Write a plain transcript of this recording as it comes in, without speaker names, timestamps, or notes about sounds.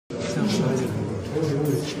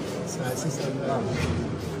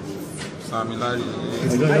SamLarry.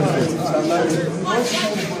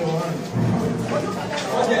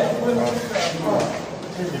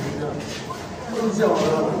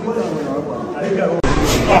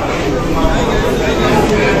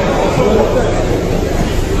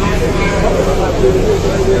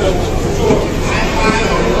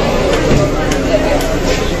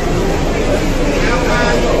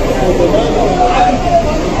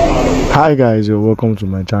 Hi guys, you're welcome to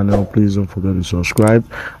my channel. Please don't forget to subscribe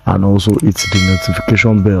and also hit the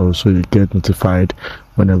notification bell so you get notified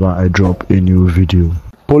whenever I drop a new video.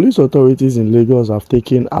 Police authorities in Lagos have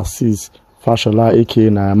taken Azeez Fashola aka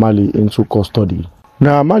Naira Marley into custody.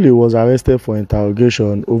 Naira Marley was arrested for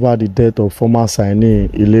interrogation over the death of former signee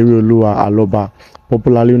Ilerioluwa Aloba,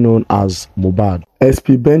 popularly known as Mohbad.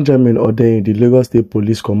 SP Benjamin Odeyin, the Lagos State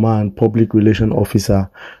Police Command Public Relations Officer,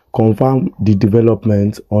 confirmed the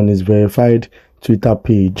development on his verified Twitter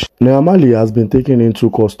page. Naira Marley has been taken into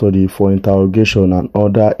custody for interrogation and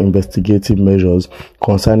other investigative measures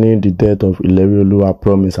concerning the death of Ilerioluwa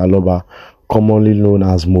Promise Aloba, commonly known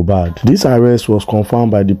as Mohbad. This arrest was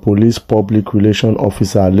confirmed by the Police Public Relations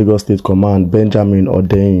Officer, Lagos State Command, Benjamin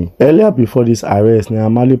Odeyin. Earlier before this arrest,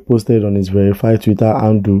 Naira Marley posted on his verified Twitter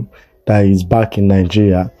handle that he is back in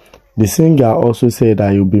Nigeria. The singer also said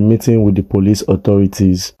that he will be meeting with the police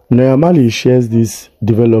authorities. Naira Marley shares this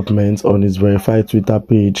development on his verified Twitter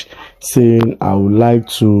page, saying, "I would like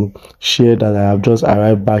to share that I have just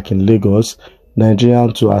arrived back in Lagos,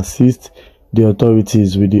 Nigeria, to assist the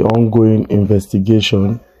authorities with the ongoing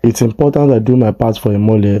investigation. It's important I do my part for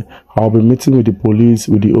Imole. I'll be meeting with the police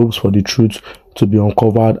with the hopes for the truth to be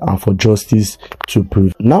uncovered and for justice to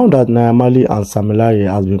prevail." Now that Naira Marley and Sam Larry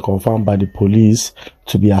has been confirmed by the police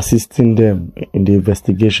to be assisting them in the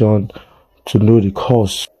investigation to know the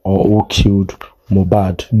cause or who killed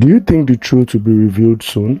Mohbad, do you think the truth will be revealed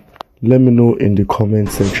soon? Let me know in the comment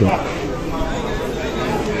section.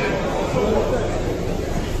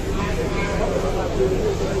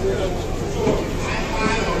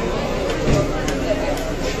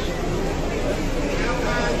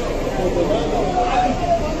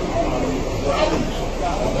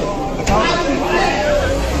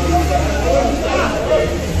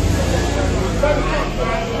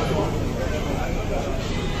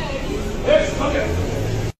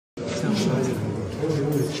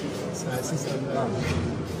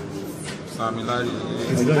 SamLarry.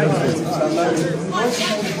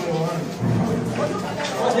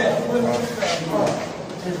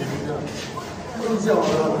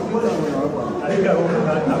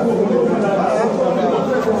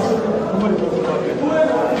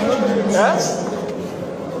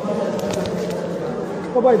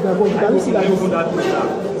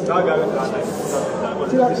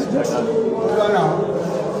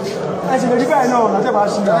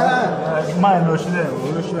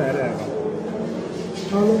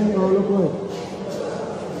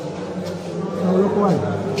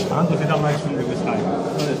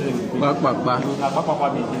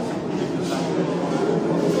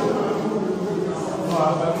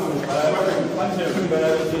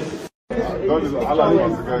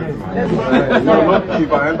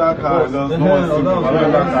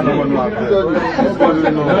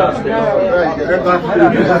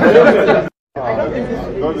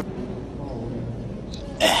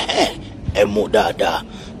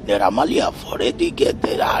 Naira Marley have already get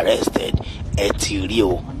arrested. Ẹ ti rí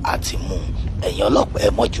o àti mú. Ẹ̀yin ọlọ́pàá ẹ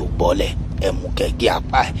mọ́jú bọ́lẹ̀, ẹ mú kẹ́gẹ́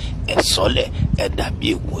apá ẹ sọ́lẹ̀, ẹ dàbí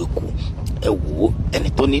ègún eku. Ẹ wò ó, ẹni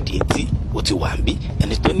tó nídìí etí ó ti wà ńbí,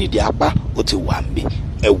 ẹni tó nídìí apá ó ti wà ńbí.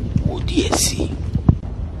 Ẹ wò ó díẹ̀ sí i.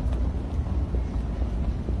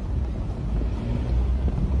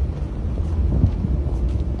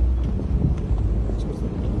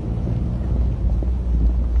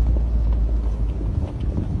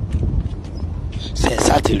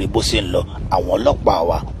 Sátìrì bó ṣe ń lọ, àwọn ọlọ́pàá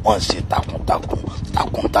wa wọ́n ń ṣe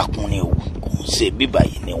takuntakun ni o. Kò ń ṣe bíbà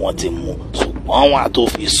yìí ni wọ́n ti mú, ṣùgbọ́n wọn á tó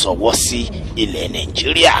fi ṣọwọ́ sí ilẹ̀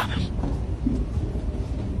Nàìjíríà.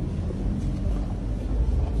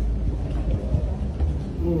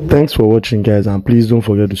 Thanks for watching guys, and please don't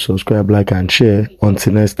forget to subscribe, like and share.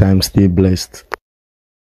 Until next time, stay blessed.